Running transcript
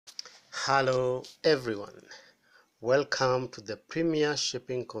Hello everyone, welcome to the Premier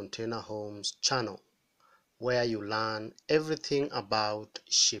Shipping Container Homes channel, where you learn everything about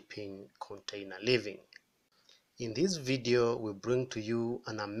shipping container living. In this video, we bring to you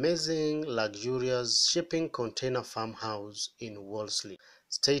an amazing, luxurious shipping container farmhouse in Wolseley.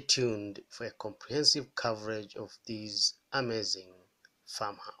 Stay tuned for a comprehensive coverage of this amazing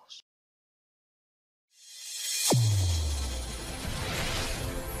farmhouse.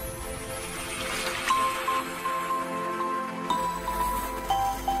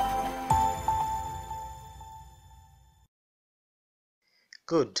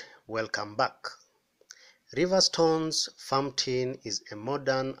 Good, welcome back. Riverstone's FamTin is a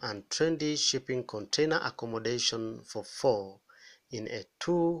modern and trendy shipping container accommodation for 4 in a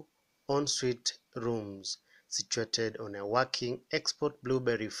 2 ensuite rooms situated on a working export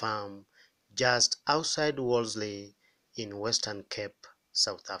blueberry farm just outside Wolseley in Western Cape,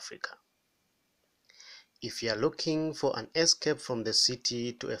 South Africa. If you are looking for an escape from the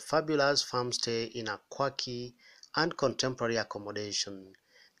city to a fabulous farm stay in a quirky and contemporary accommodation,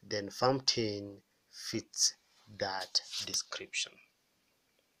 then FamTin fits that description.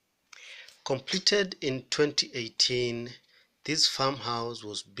 Completed in 2018, this farmhouse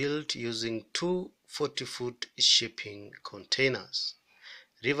was built using 2 40-foot shipping containers.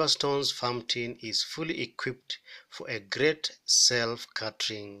 Riverstone's FamTin is fully equipped for a great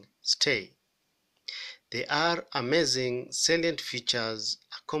self-catering stay. There are amazing salient features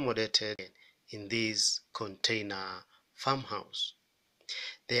accommodated in this container farmhouse.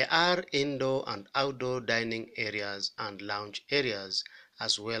 There are indoor and outdoor dining areas and lounge areas,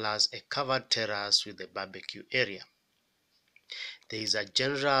 as well as a covered terrace with a barbecue area. There is a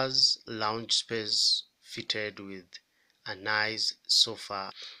generous lounge space fitted with a nice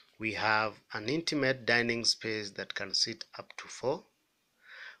sofa. We have an intimate dining space that can seat up to 4.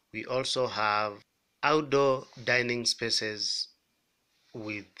 We also have outdoor dining spaces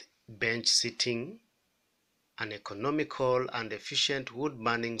with bench seating, an economical and efficient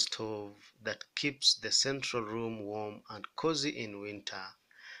wood-burning stove that keeps the central room warm and cozy in winter,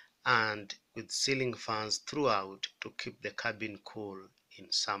 and with ceiling fans throughout to keep the cabin cool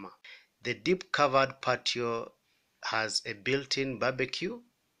in summer. The deep covered patio has a built-in barbecue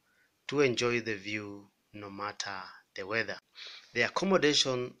to enjoy the view no matter the weather. The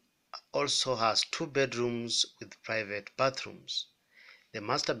accommodation also has 2 bedrooms with private bathrooms. The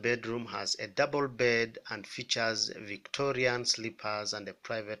master bedroom has a double bed and features Victorian sleepers and a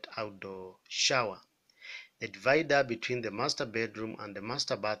private outdoor shower. The divider between the master bedroom and the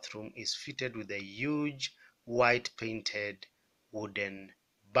master bathroom is fitted with a huge white painted wooden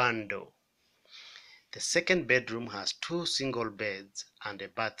bundle. The second bedroom has 2 single beds and a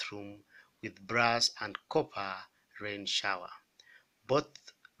bathroom with brass and copper rain shower. Both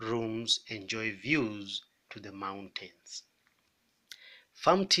rooms enjoy views to the mountains.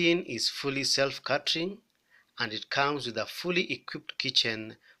 FamTin is fully self-catering, and it comes with a fully equipped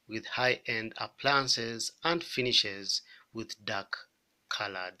kitchen with high-end appliances and finishes with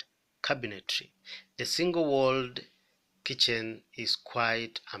dark-colored cabinetry. The single-walled kitchen is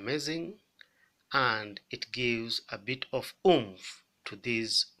quite amazing, and it gives a bit of oomph to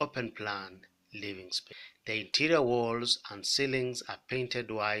this open-plan living space. The interior walls and ceilings are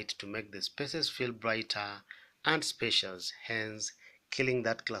painted white to make the spaces feel brighter and spacious, hence killing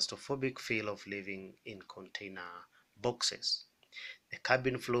that claustrophobic feel of living in container boxes. The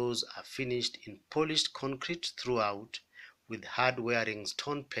cabin floors are finished in polished concrete throughout, with hard-wearing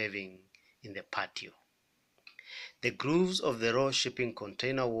stone paving in the patio. The grooves of the raw shipping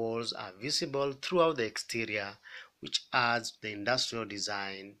container walls are visible throughout the exterior, which adds to the industrial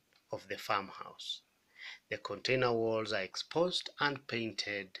design of the farmhouse. The container walls are exposed and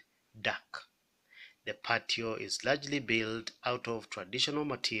painted dark. The patio is largely built out of traditional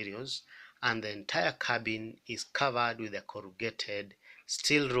materials, and the entire cabin is covered with a corrugated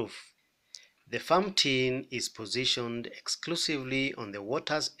steel roof. The FamTin is positioned exclusively on the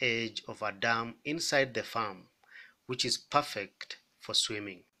water's edge of a dam inside the farm, which is perfect for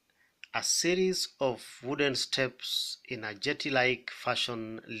swimming. A series of wooden steps in a jetty-like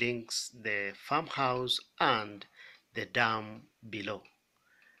fashion links the farmhouse and the dam below.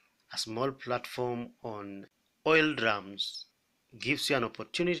 A small platform on oil drums gives you an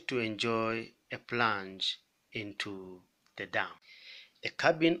opportunity to enjoy a plunge into the dam. The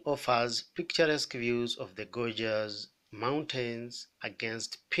cabin offers picturesque views of the gorgeous mountains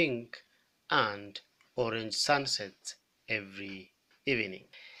against pink and orange sunsets every evening.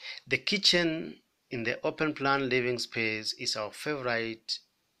 The kitchen in the open plan living space is our favorite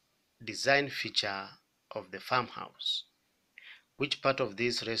design feature of the farmhouse. Which part of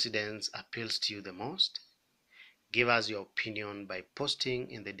this residence appeals to you the most? Give us your opinion by posting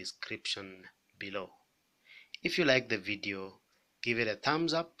in the description below. If you like the video, give it a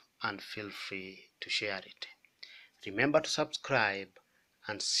thumbs up and feel free to share it. Remember to subscribe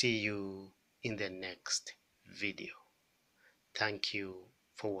and see you in the next video. Thank you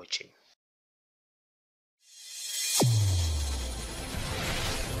for watching.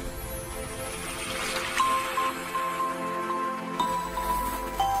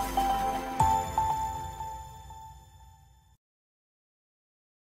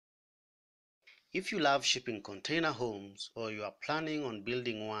 If you love shipping container homes or you are planning on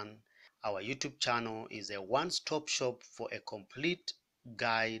building one, our YouTube channel is a one-stop shop for a complete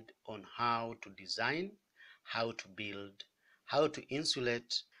guide on how to design, how to build, how to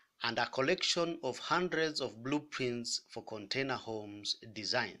insulate, and a collection of hundreds of blueprints for container homes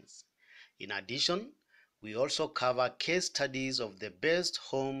designs. In addition, we also cover case studies of the best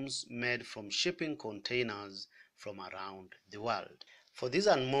homes made from shipping containers from around the world. For this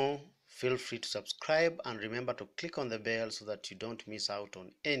and more, feel free to subscribe and remember to click on the bell so that you don't miss out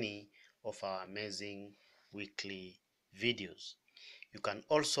on any of our amazing weekly videos. You can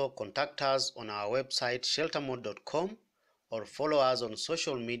also contact us on our website sheltermode.com or follow us on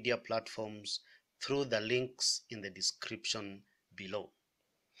social media platforms through the links in the description below.